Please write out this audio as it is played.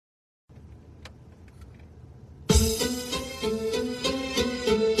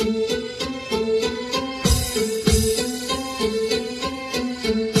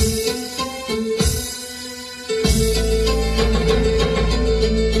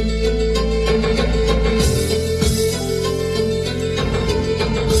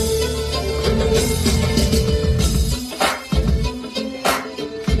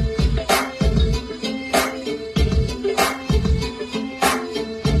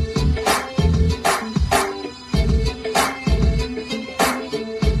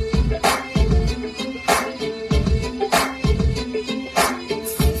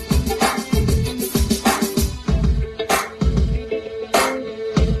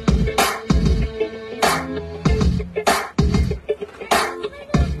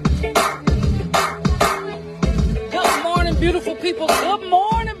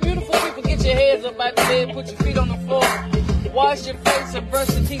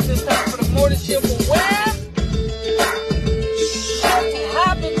ladies. It's time for the morning shift for where? Shit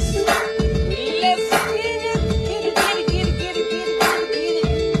happens. Let's get it.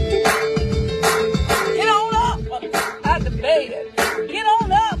 Get on up out the bed. Get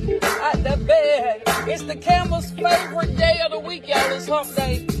on up out the bed. It's the Campbell's favorite day of the week, y'all. It's hump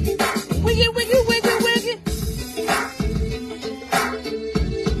day. Wiggy, wiggy, wiggy, wiggy.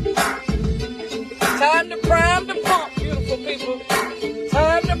 Time to prime the pump, beautiful people.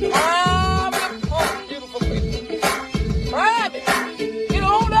 Time to prime the pump, beautiful people. Prime it. Get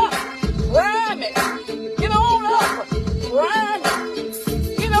on up. Prime it. Get on up. Prime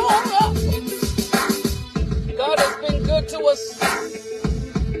it. Get on up. God has been good to us.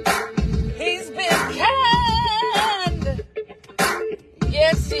 He's been kind.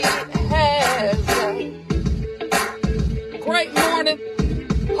 Yes, he has. Great morning.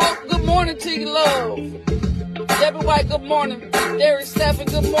 Hope, good morning to you, love. Debbie White, good morning. Derek Stafford,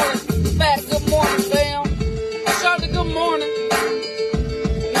 good morning. Fat, good morning, fam. Charlotte, good morning.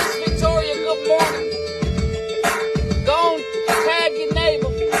 Miss Victoria, good morning. Go on, tag your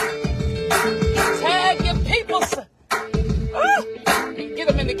neighbor. Tag your people. Get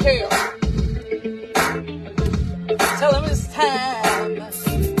them in the car. Tell them it's time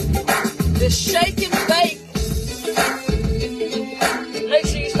to shake and bake. Make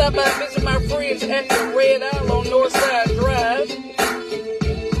sure you stop by and visit my friends at the Red Owl on Northside Drive.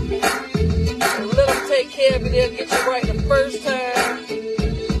 And let them take care of you. They'll get you right the first time,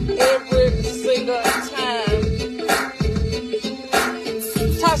 every single time.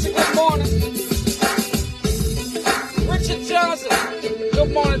 Tasha, good morning. Richard Johnson,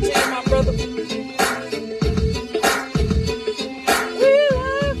 good morning to you, my brother.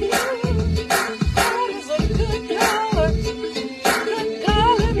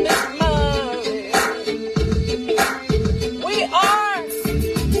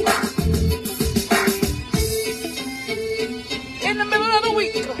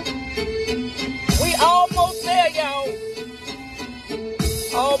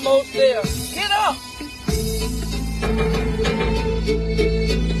 Almost there. Get up.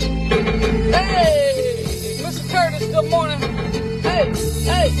 Hey, Mr. Curtis, good morning. Hey,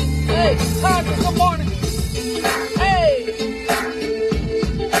 Congress, good morning. Hey.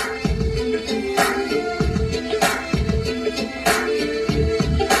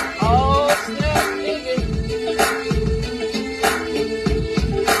 Oh, snap, nigga.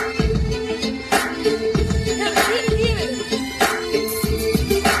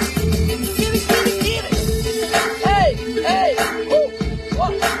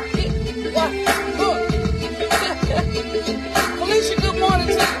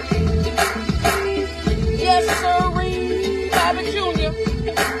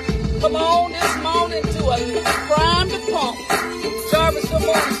 Come on this morning to a prime the pump. Jarvis, good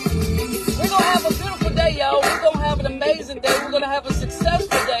morning. We're going to have a beautiful day, y'all. We're going to have an amazing day. We're going to have a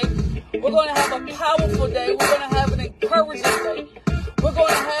successful day. We're going to have a powerful day. We're going to have an encouraging day. We're going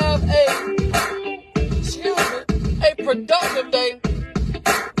to have a productive day.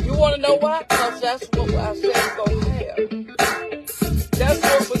 You want to know why? Because that's what I said we're going to have. That's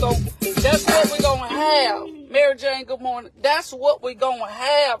what we're going to have. Mary Jane, good morning. That's what we're going to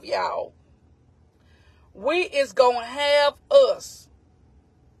have, y'all. We is going to have us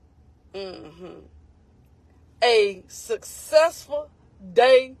a successful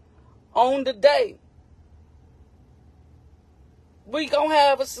day on the day. We going to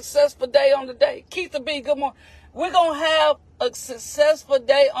have a successful day on the day. Keitha B, good morning. We're going to have a successful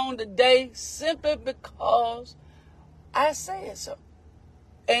day on the day simply because I said so.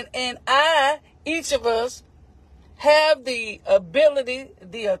 And each of us, have the ability,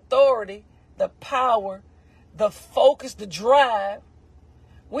 the authority, the power, the focus, the drive.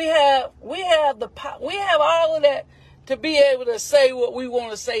 We have the power. We have all of that to be able to say what we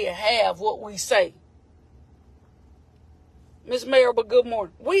want to say and have what we say. Miss Maribel, good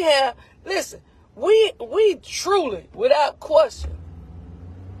morning. We truly, without question,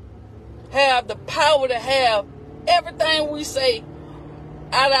 have the power to have everything we say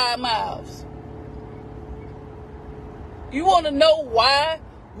out of our mouths. You want to know why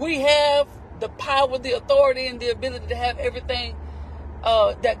we have the power, the authority, and the ability to have everything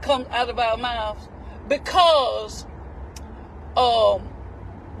that comes out of our mouths? Because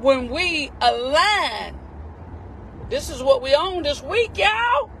when we align, this is what we own this week,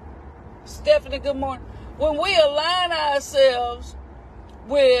 y'all. Stephanie, good morning. When we align ourselves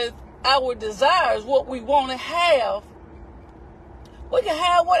with our desires, what we want to have, we can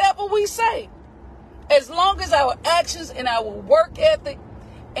have whatever we say. As long as our actions and our work ethic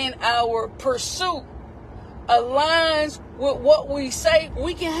and our pursuit aligns with what we say,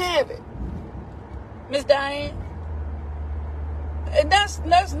 we can have it. Miss Diane. And that's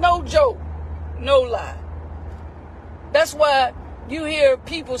no joke, no lie. That's why you hear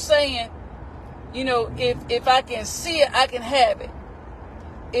people saying, you know, if I can see it, I can have it.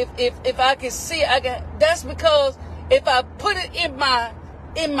 If I can see it, I can. That's because if I put it in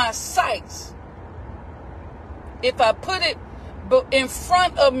my sights, if I put it in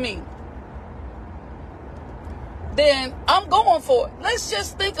front of me, then I'm going for it. Let's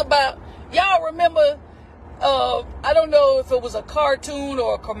just think about, y'all remember, I don't know if it was a cartoon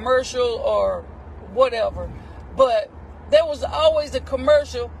or a commercial or whatever, but there was always a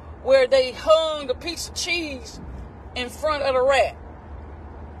commercial where they hung the piece of cheese in front of the rat.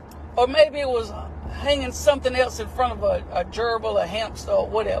 Or maybe it was hanging something else in front of a gerbil, a hamster, or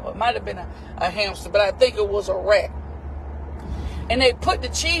whatever. It might have been a hamster, but I think it was a rat. And they put the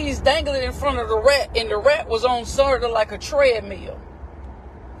cheese dangling in front of the rat, and the rat was on sort of like a treadmill.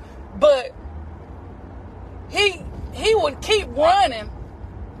 But he would keep running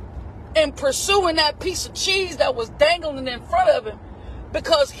and pursuing that piece of cheese that was dangling in front of him,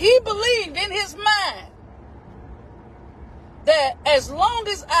 because he believed in his mind that as long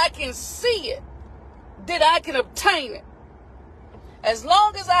as I can see it, that I can obtain it. As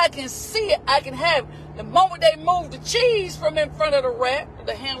long as I can see it, I can have it. The moment they moved the cheese from in front of the rat,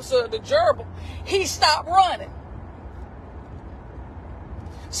 the hamster, the gerbil, he stopped running.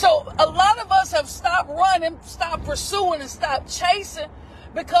 So a lot of us have stopped running, stopped pursuing, and stopped chasing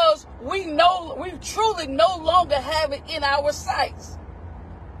because we truly no longer have it in our sights.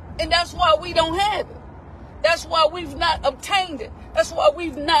 And that's why we don't have it. That's why we've not obtained it. That's why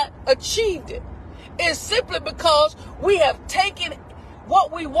we've not achieved it. It's simply because we have taken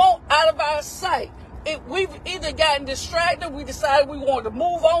what we want out of our sight. We've either gotten distracted, we decided we wanted to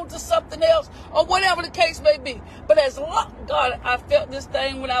move on to something else, or whatever the case may be. But as long, God, I felt this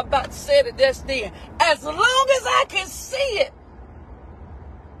thing when I about to say it just then. As long as I can see it,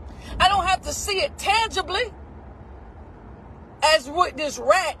 I don't have to see it tangibly. As with this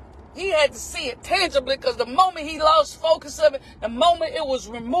rat, he had to see it tangibly, because the moment he lost focus of it, the moment it was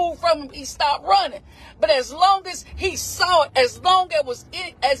removed from him, he stopped running. But as long as he saw it, as long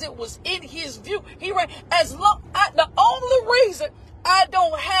as it was in his view, he ran. The only reason I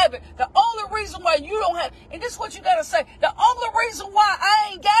don't have it, the only reason why you don't have it, and this is what you gotta say, the only reason why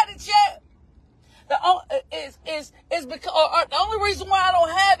I ain't got it yet, is because, or the only reason why I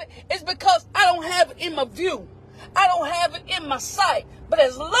don't have it is because I don't have it in my view. I don't have it in my sight. But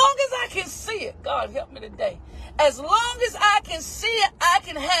as long as I can see it, God help me today. As long as I can see it, I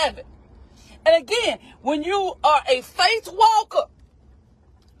can have it. And again, when you are a faith walker,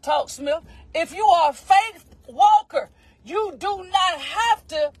 Talk Smith, if you are a faith walker, you do not have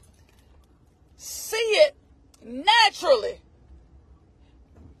to see it naturally.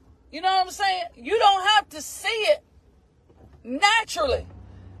 You know what I'm saying? You don't have to see it naturally.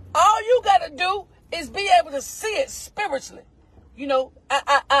 All you got to do is be able to see it spiritually. You know,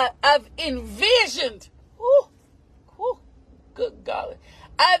 I've envisioned, good golly,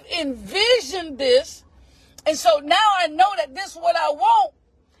 I've envisioned this, and so now I know that this is what I want,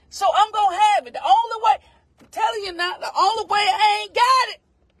 so I'm going to have it. The only way, I'm telling you now, the only way I ain't got it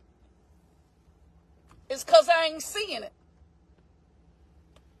is because I ain't seeing it.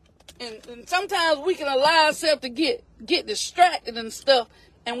 And sometimes we can allow ourselves to get distracted and stuff,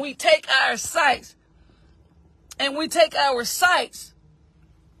 and we take our sights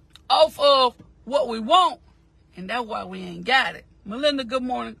off of what we want, and that's why we ain't got it. Melinda, good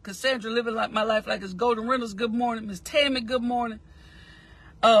morning. Cassandra, living like my life like it's Golden Reynolds, good morning. Miss Tammy, good morning.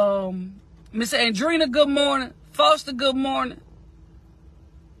 Miss Andrina, good morning. Foster, good morning.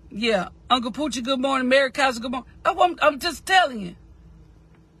 Yeah, Uncle Poochie, good morning. Mary Kaiser, good morning. I'm just telling you.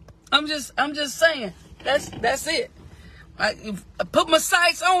 I'm just saying. That's it. If I put my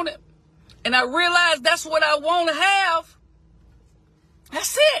sights on it, and I realize that's what I want to have,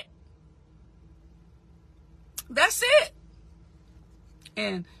 that's it. That's it.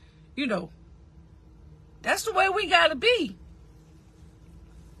 And, you know, that's the way we got to be.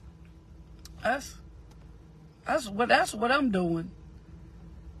 That's what I'm doing.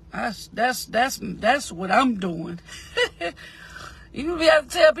 That's what I'm doing. You be able to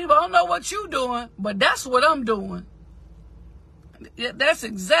tell people, I don't know what you doing, but that's what I'm doing. That's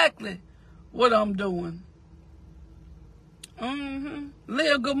exactly what I'm doing.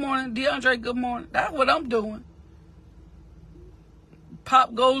 Leah, good morning. DeAndre, good morning. That's what I'm doing.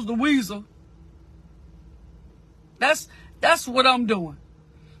 Pop goes the weasel. That's what I'm doing.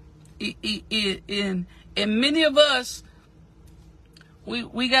 And many of us,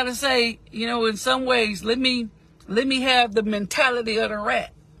 we got to say, in some ways, let me have the mentality of the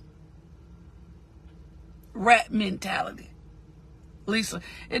rat mentality. Lisa,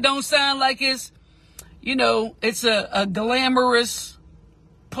 it don't sound like it's a glamorous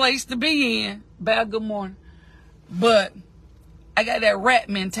place to be in. Bad good morning. But I got that rat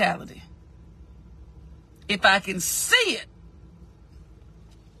mentality. If I can see it,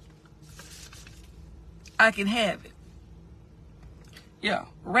 I can have it. Yeah,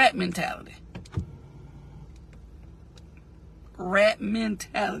 rat mentality. Rat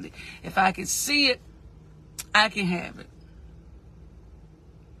mentality. If I can see it, I can have it.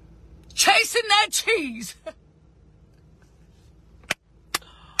 Chasing that cheese.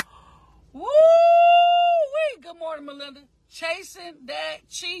 Woo-wee. Good morning, Melinda. Chasing that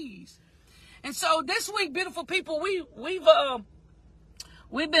cheese. And so this week, beautiful people,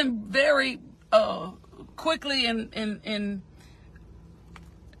 we've been very quickly in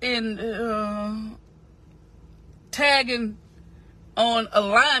tagging on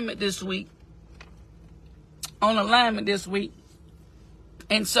alignment this week.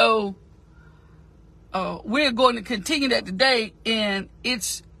 And so we're going to continue that today, and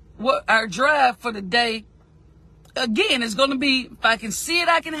it's what our drive for the day again is going to be. If I can see it,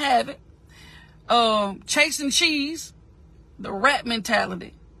 I can have it. Chasing cheese, the rat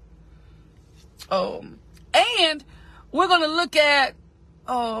mentality. And we're going to look at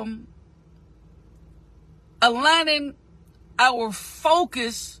aligning our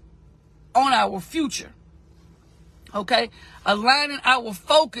focus on our future. Okay? Aligning our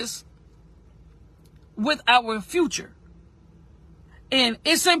focus with our future. And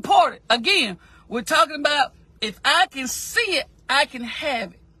it's important. Again, we're talking about if I can see it, I can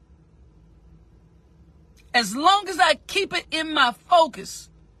have it. As long as I keep it in my focus,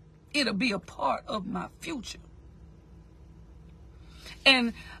 it'll be a part of my future.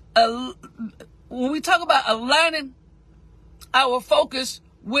 And when we talk about aligning our focus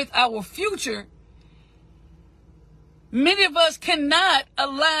with our future, many of us cannot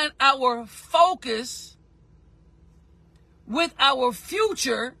align our focus with our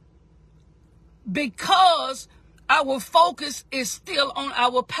future because our focus is still on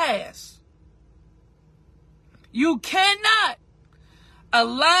our past. You cannot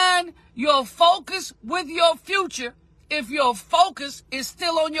align your focus with your future if your focus is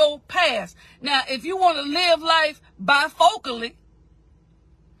still on your past. Now, if you want to live life bifocally,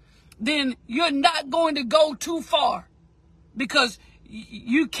 then you're not going to go too far, because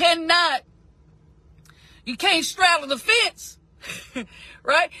you can't straddle the fence,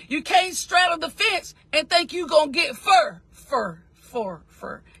 right? You can't straddle the fence and think you're going to get fur,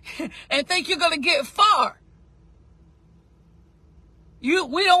 and think you're going to get far.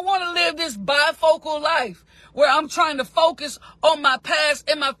 We don't want to live this bifocal life where I'm trying to focus on my past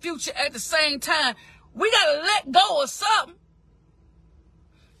and my future at the same time. We got to let go of something.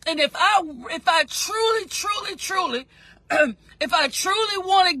 And if I truly if I truly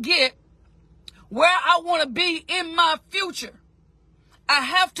want to get where I want to be in my future, I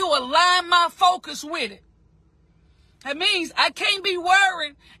have to align my focus with it. That means I can't be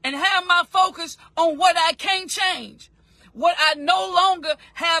worried and have my focus on what I can't change, what I no longer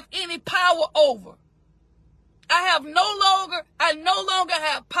have any power over. I no longer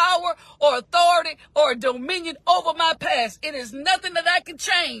have power or authority or dominion over my past. It is nothing that I can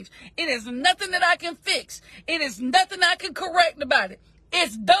change. It is nothing that I can fix. It is nothing I can correct about it.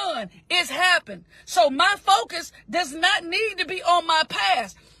 It's done. It's happened. So my focus does not need to be on my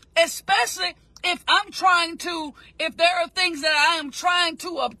past, especially if there are things that I am trying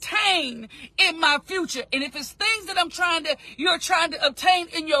to obtain in my future. And if it's things that you're trying to obtain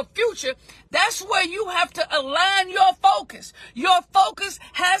in your future, that's where you have to align your focus. Your focus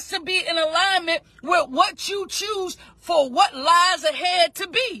has to be in alignment with what you choose for what lies ahead to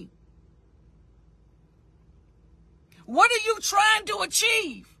be. What are you trying to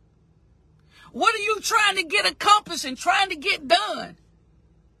achieve? What are you trying to get accomplished and trying to get done?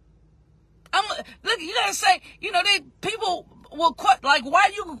 Look, you gotta say, people will like, why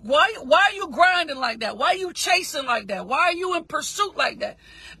are you grinding like that? Why are you chasing like that? Why are you in pursuit like that?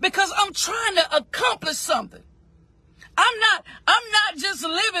 Because I'm trying to accomplish something. I'm not just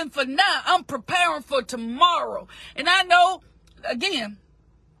living for now. I'm preparing for tomorrow. And I know, again,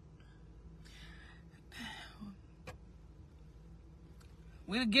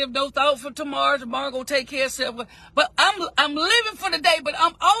 we'll give no thought for tomorrow. Tomorrow gonna take care of itself. But I'm living for the day, but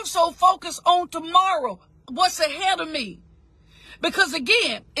I'm also focused on tomorrow. What's ahead of me? Because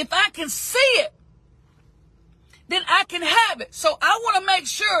again, if I can see it, then I can have it. So I want to make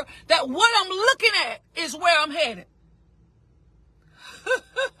sure that what I'm looking at is where I'm headed.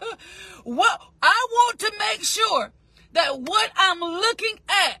 What I want to make sure that what I'm looking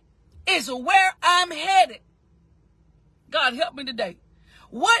at is where I'm headed. God help me today.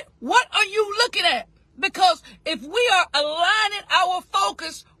 What are you looking at? Because if we are aligning our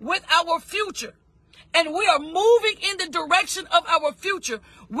focus with our future and we are moving in the direction of our future,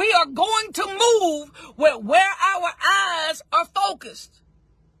 we are going to move with where our eyes are focused.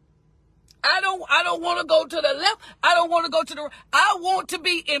 I don't want to go to the left. I don't want to go to the right. I want to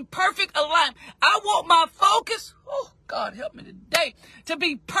be in perfect alignment. I want my focus, oh, God help me today, to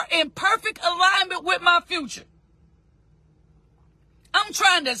be in perfect alignment with my future. I'm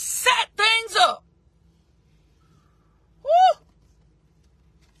trying to set things up. Woo.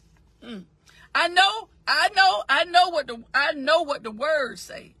 I know what the words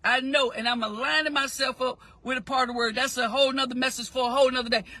say. I know, and I'm aligning myself up with a part of the word. That's a whole nother message for a whole nother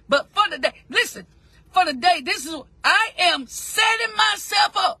day. But for the day, listen, for the day, I am setting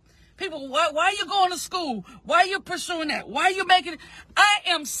myself up. People, why are you going to school? Why are you pursuing that? Why are you making it? I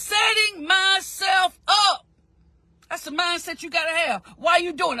am setting myself up. That's the mindset you got to have. Why are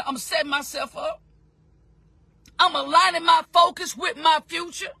you doing it? I'm setting myself up. I'm aligning my focus with my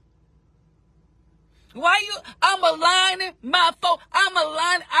future. I'm aligning my focus.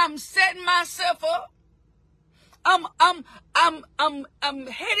 I'm setting myself up. I'm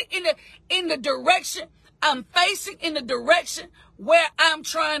headed in the direction. I'm facing in the direction where I'm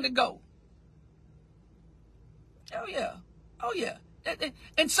trying to go. Oh yeah. Oh yeah.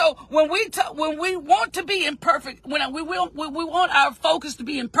 And so when we want to be in perfect, when we want our focus to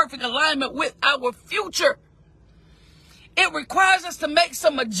be in perfect alignment with our future, it requires us to make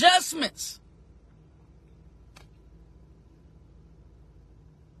some adjustments.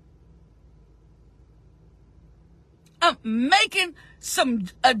 I'm making some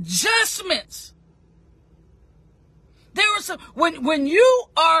adjustments. There are some, when you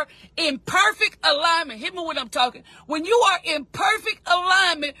are in perfect alignment, hear me when I'm talking. When you are in perfect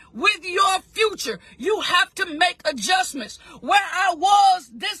alignment with your future, you have to make adjustments. Where I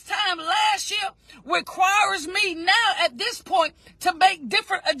was this time last year requires me now at this point to make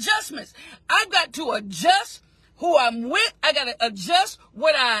different adjustments. I've got to adjust who I'm with. I got to adjust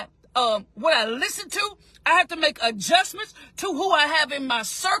what I listen to. I have to make adjustments to who I have in my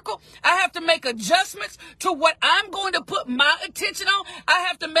circle. I have to make adjustments to what I'm going to put my attention on. I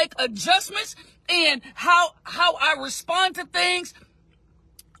have to make adjustments in how I respond to things,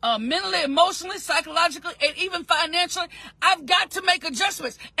 mentally, emotionally, psychologically, and even financially. I've got to make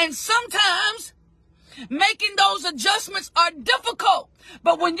adjustments. And sometimes making those adjustments are difficult.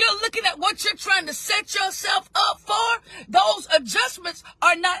 But when you're looking at what you're trying to set yourself up for, those adjustments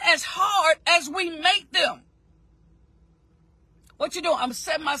are not as hard as we make them. What you doing? I'm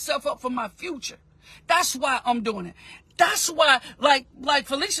setting myself up for my future. That's why I'm doing it. That's why, like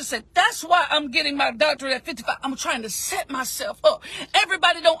Felicia said, that's why I'm getting my doctorate at 55. I'm trying to set myself up.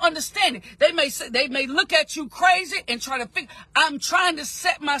 Everybody don't understand it. They may look at you crazy and try to figure. I'm trying to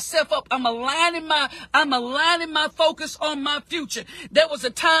set myself up. I'm aligning my focus on my future. There was a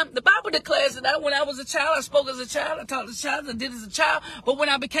time, the Bible declares that when I was a child, I spoke as a child, I talked as a child, I did as a child. But when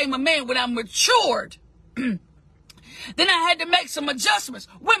I became a man, when I matured, then I had to make some adjustments.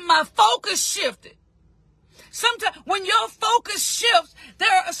 When my focus shifted. Sometimes when your focus shifts,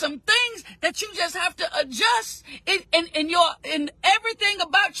 there are some things that you just have to adjust, and everything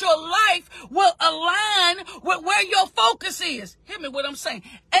about your life will align with where your focus is. Hear me what I'm saying.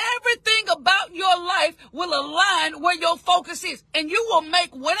 Everything about your life will align where your focus is, and you will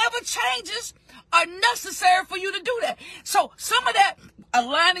make whatever changes are necessary for you to do that. So some of that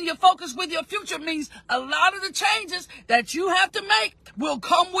aligning your focus with your future means a lot of the changes that you have to make will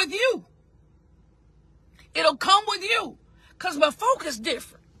come with you. It'll come with you because my focus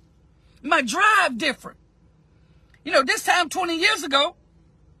different. My drive different. You know, this time 20 years ago,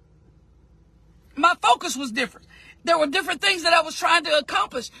 my focus was different. There were different things that I was trying to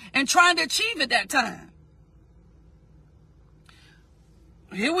accomplish and trying to achieve at that time.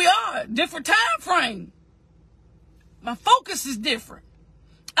 Here we are, different time frame. My focus is different.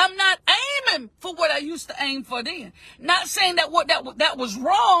 I'm not aiming for what I used to aim for then. Not saying that that was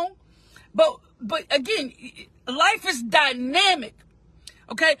wrong, but again, life is dynamic.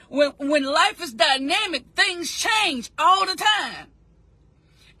 Okay? When life is dynamic, things change all the time.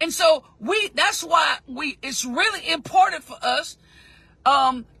 And so that's why it's really important for us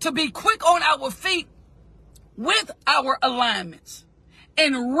to be quick on our feet with our alignments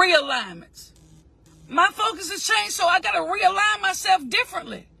and realignments. My focus has changed, so I got to realign myself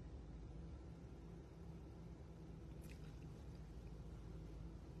differently.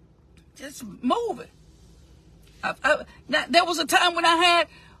 Just move it. Now, there was a time when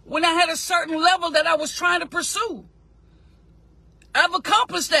I had a certain level that I was trying to pursue. I've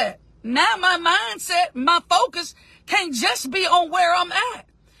accomplished that. Now my mindset, my focus can't just be on where I'm at.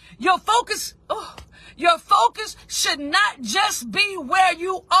 Your focus should not just be where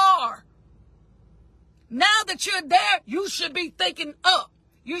you are. Now that you're there, you should be thinking up.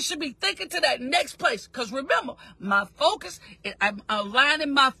 You should be thinking to that next place. Because remember, my focus, I'm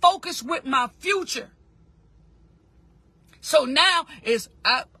aligning my focus with my future. So now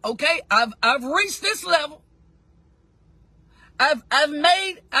I've reached this level. I've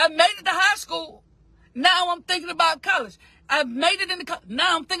made it to high school. Now I'm thinking about college. I've made it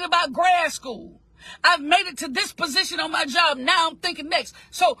now I'm thinking about grad school. I've made it to this position on my job. Now I'm thinking next.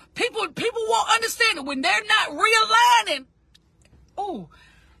 So people won't understand it when they're not realigning. Oh,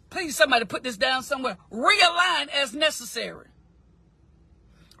 please somebody put this down somewhere. Realign as necessary.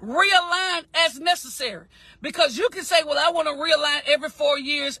 Realign as necessary. Because you can say, well, I want to realign every 4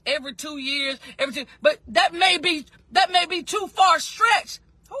 years, every 2 years, but that may be too far stretched.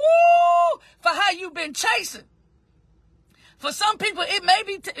 For how you've been chasing. For some people, it may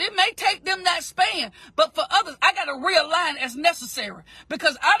take them that span, but for others, I got to realign as necessary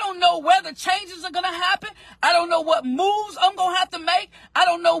because I don't know where the changes are going to happen. I don't know what moves I'm going to have to make. I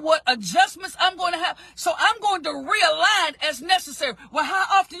don't know what adjustments I'm going to have. So I'm going to realign as necessary. Well, how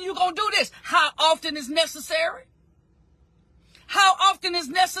often you going to do this? How often is necessary? How often is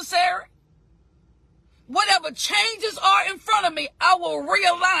necessary? Whatever changes are in front of me, I will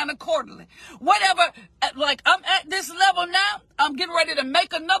realign accordingly. Whatever, like I'm at this level now, I'm getting ready to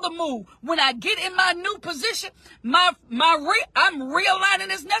make another move. When I get in my new position, I'm realigning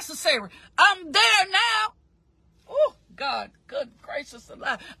as necessary. I'm there now. Oh, God, good gracious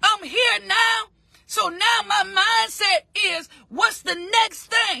alive. I'm here now. So now my mindset is, what's the next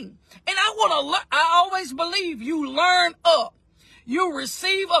thing? And I always believe you learn up. You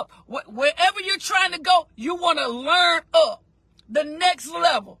receive up. Wherever you're trying to go, you want to learn up the next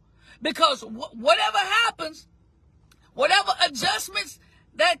level. Because whatever happens, whatever adjustments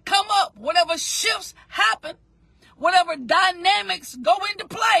that come up, whatever shifts happen, whatever dynamics go into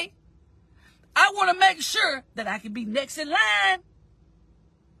play, I want to make sure that I can be next in line.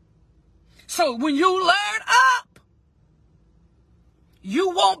 So when you learn up, you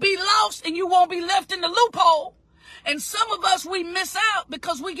won't be lost and you won't be left in the loophole. And some of us, we miss out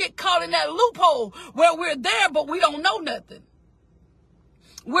because we get caught in that loophole where we're there, but we don't know nothing.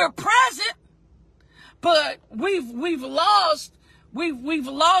 We're present, but we've lost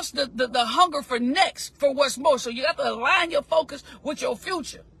the hunger for next, for what's more. So you have to align your focus with your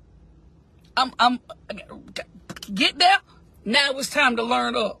future. Get there. Now it's time to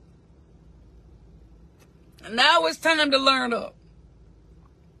learn up. Now it's time to learn up.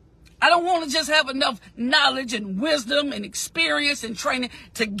 I don't want to just have enough knowledge and wisdom and experience and training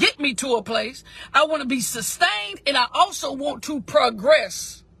to get me to a place. I want to be sustained, and I also want to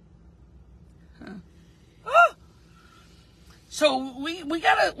progress. So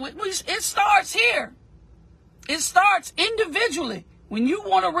it starts here. It starts individually. When you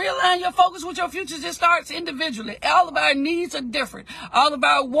want to realign your focus with your future, it starts individually. All of our needs are different. All of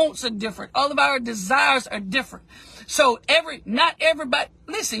our wants are different. All of our desires are different. So not everybody,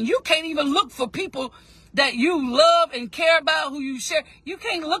 listen, you can't even look for people that you love and care about, who you share. You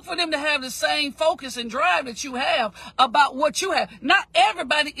can't look for them to have the same focus and drive that you have about what you have. Not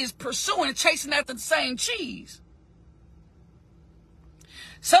everybody is pursuing, chasing after the same cheese.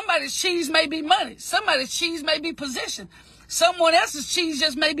 Somebody's cheese may be money. Somebody's cheese may be position. Someone else's cheese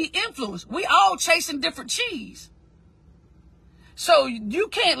just may be influence. We all chasing different cheese. So you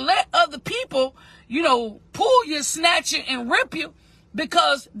can't let other people, pull you, snatch you, and rip you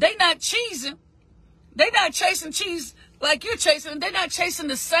because they not cheesing. They not chasing cheese like you're chasing. They're not chasing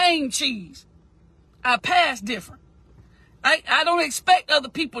the same cheese. Our path's different. I don't expect other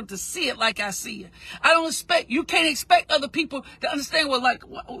people to see it like I see it. You can't expect other people to understand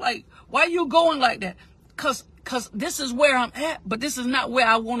why you going like that? Cause this is where I'm at, but this is not where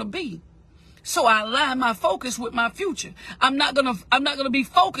I want to be. So I align my focus with my future. I'm not gonna be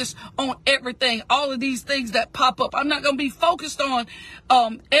focused on everything, all of these things that pop up. I'm not gonna be focused on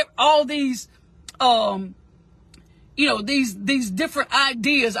all these these different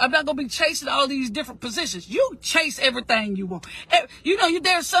ideas. I'm not gonna be chasing all these different positions. You chase everything you want.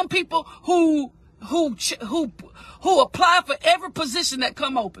 There are some people who apply for every position that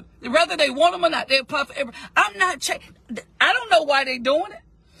come open, whether they want them or not. They apply for every. I don't know why they're doing it.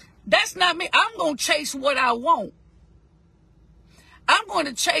 That's not me. I'm going to chase what I want. I'm going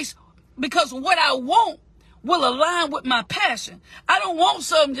to chase because what I want will align with my passion. I don't want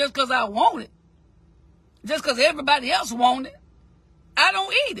something just because I want it. just because everybody else want it. I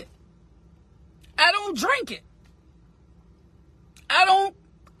don't eat it. I don't drink it.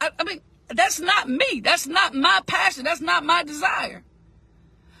 I mean, that's not me. That's not my passion. That's not my desire.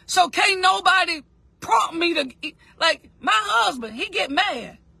 So can't nobody prompt me to eat. Like my husband, he get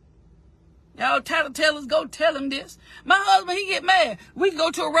mad. Y'all tattletellers, go tell him this. My husband, he get mad. We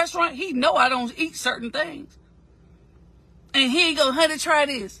go to a restaurant, he know I don't eat certain things. And he go, honey, try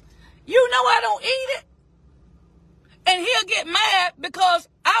this. You know I don't eat it. And he'll get mad because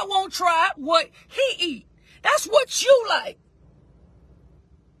I won't try what he eat. That's what you like.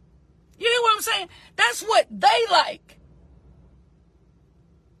 You know what I'm saying? That's what they like.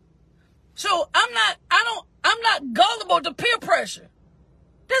 So I'm not gullible to peer pressure.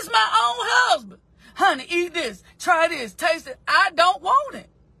 This is my own husband. Honey, eat this, try this, taste it. I don't want it.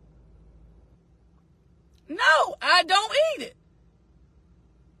 No, I don't eat it.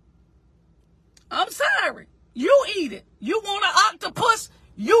 I'm sorry. You eat it. You want an octopus?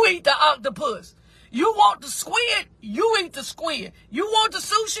 You eat the octopus. You want the squid? You eat the squid. You want the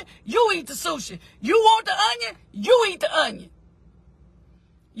sushi? You eat the sushi. You want the onion? You eat the onion.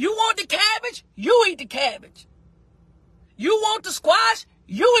 You want the cabbage? You eat the cabbage. You want the squash?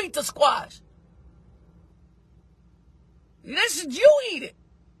 You eat the squash. This is, you eat it.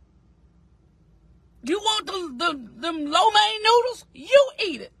 You want them lo mein noodles? You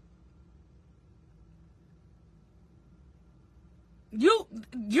eat it. You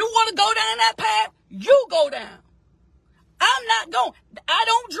want to go down that path? You go down. I'm not going. I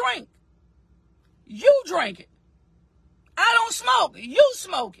don't drink. You drink it. I don't smoke. You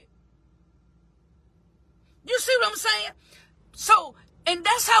smoke it. You see what I'm saying? So, and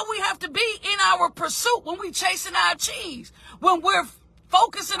that's how we have to be in our pursuit when we chasing our cheese, when we're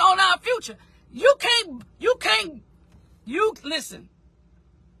focusing on our future. Listen.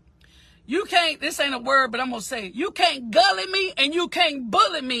 You can't, this ain't a word, but I'm going to say it. You can't gully me and you can't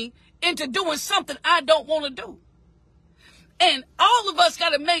bully me into doing something I don't want to do. And all of us got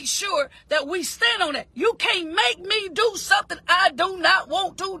to make sure that we stand on that. You can't make me do something I do not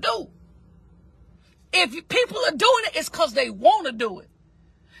want to do. If people are doing it, it's because they want to do it.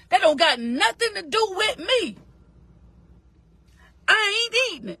 That don't got nothing to do with me. I ain't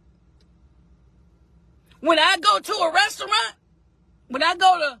eating it. When I go to a restaurant, when I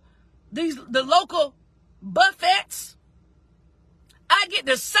go to the local buffets, I get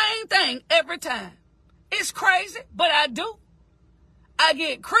the same thing every time. It's crazy, but I do. I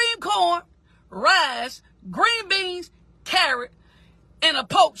get cream corn, rice, green beans, carrot, and a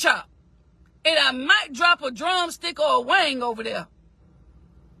pork chop. And I might drop a drumstick or a wing over there.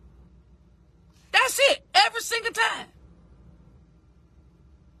 That's it, every single time.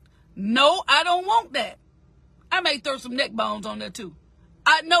 No, I don't want that. I may throw some neck bones on there too.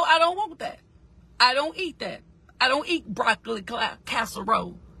 I don't want that. I don't eat that. I don't eat broccoli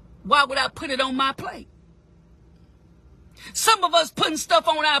casserole. Why would I put it on my plate? Some of us putting stuff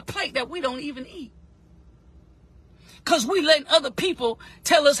on our plate that we don't even eat. Because we letting other people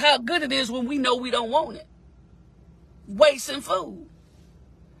tell us how good it is when we know we don't want it. Wasting food.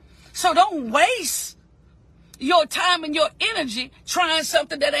 So don't waste your time and your energy trying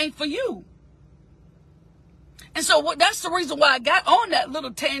something that ain't for you. And so that's the reason why I got on that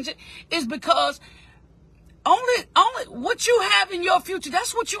little tangent, is because only what you have in your future,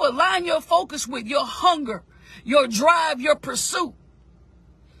 that's what you align your focus with, your hunger, your drive, your pursuit.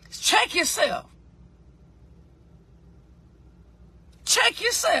 Check yourself. Check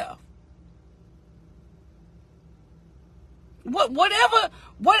yourself.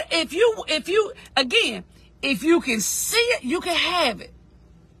 If you can see it, you can have it.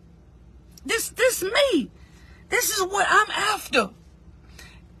 This me. This is what I'm after.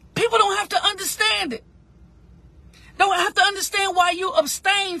 People don't have to understand it. Don't have to understand why you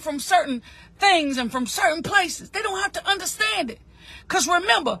abstain from certain things and from certain places. They don't have to understand it. Because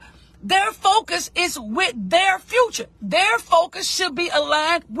remember, their focus is with their future. Their focus should be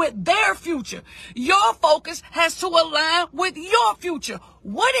aligned with their future. Your focus has to align with your future.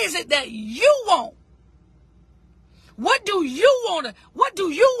 What is it that you want? What do you want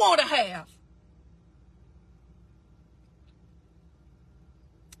to have?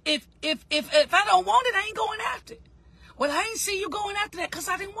 If I don't want it, I ain't going after it. Well, I ain't see you going after that because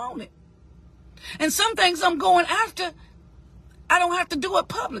I didn't want it. And some things I'm going after, I don't have to do it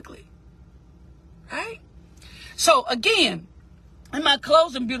publicly. Right? So again, in my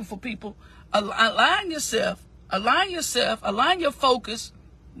closing, beautiful people, align your focus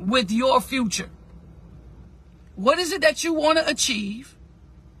with your future. What is it that you want to achieve?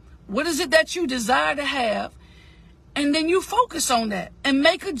 What is it that you desire to have? And then you focus on that and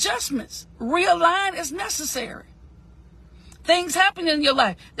make adjustments. Realign as necessary. Things happen in your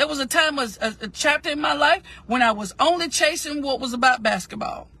life. There was a time, a chapter in my life when I was only chasing what was about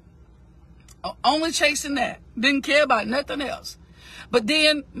basketball. Only chasing that. Didn't care about nothing else. But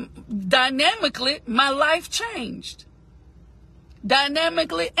then, dynamically, my life changed.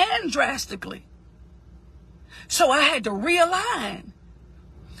 Dynamically and drastically. So I had to realign.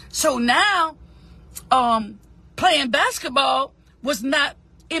 So now, playing basketball was not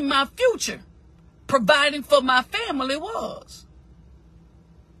in my future. Providing for my family was.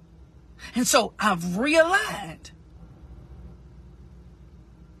 And so I've realigned.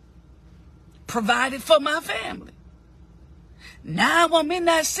 Provided for my family. Now I'm in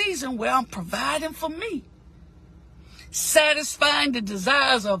that season where I'm providing for me. Satisfying the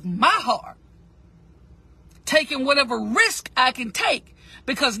desires of my heart. Taking whatever risk I can take.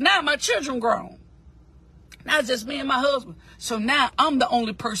 Because now my children grown. Not just me and my husband. So now I'm the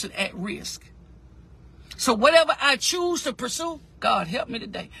only person at risk. So whatever I choose to pursue, God help me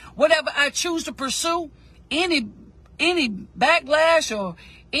today. Whatever I choose to pursue, any backlash or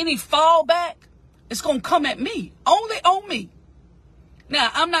any fallback, it's going to come at me. Only on me.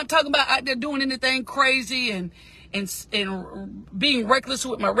 Now, I'm not talking about out there doing anything crazy and being reckless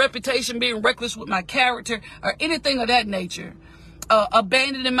with my reputation, being reckless with my character, or anything of that nature.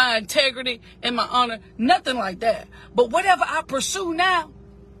 Abandoning my integrity and my honor. Nothing like that. But whatever I pursue now,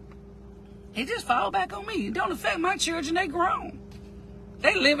 it just fall back on me. It don't affect my children. They grown.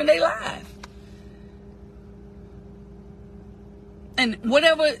 They living their life. And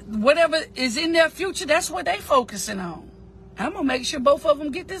whatever is in their future, that's what they focusing on. I'm going to make sure both of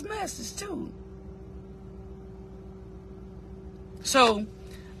them get this message too. So,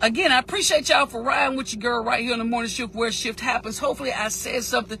 again, I appreciate y'all for riding with your girl right here on the morning shift where shift happens. Hopefully I said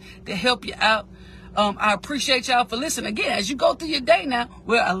something to help you out. I appreciate y'all for listening. Again, as you go through your day now,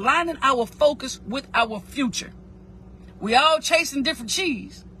 we're aligning our focus with our future. We all chasing different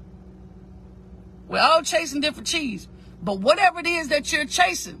cheese. We're all chasing different cheese. But whatever it is that you're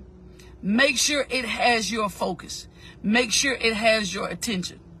chasing, make sure it has your focus. Make sure it has your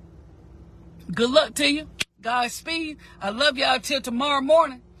attention. Good luck to you. Godspeed. I love y'all till tomorrow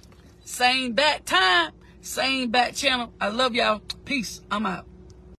morning. Same bat time, same bat channel. I love y'all. Peace. I'm out.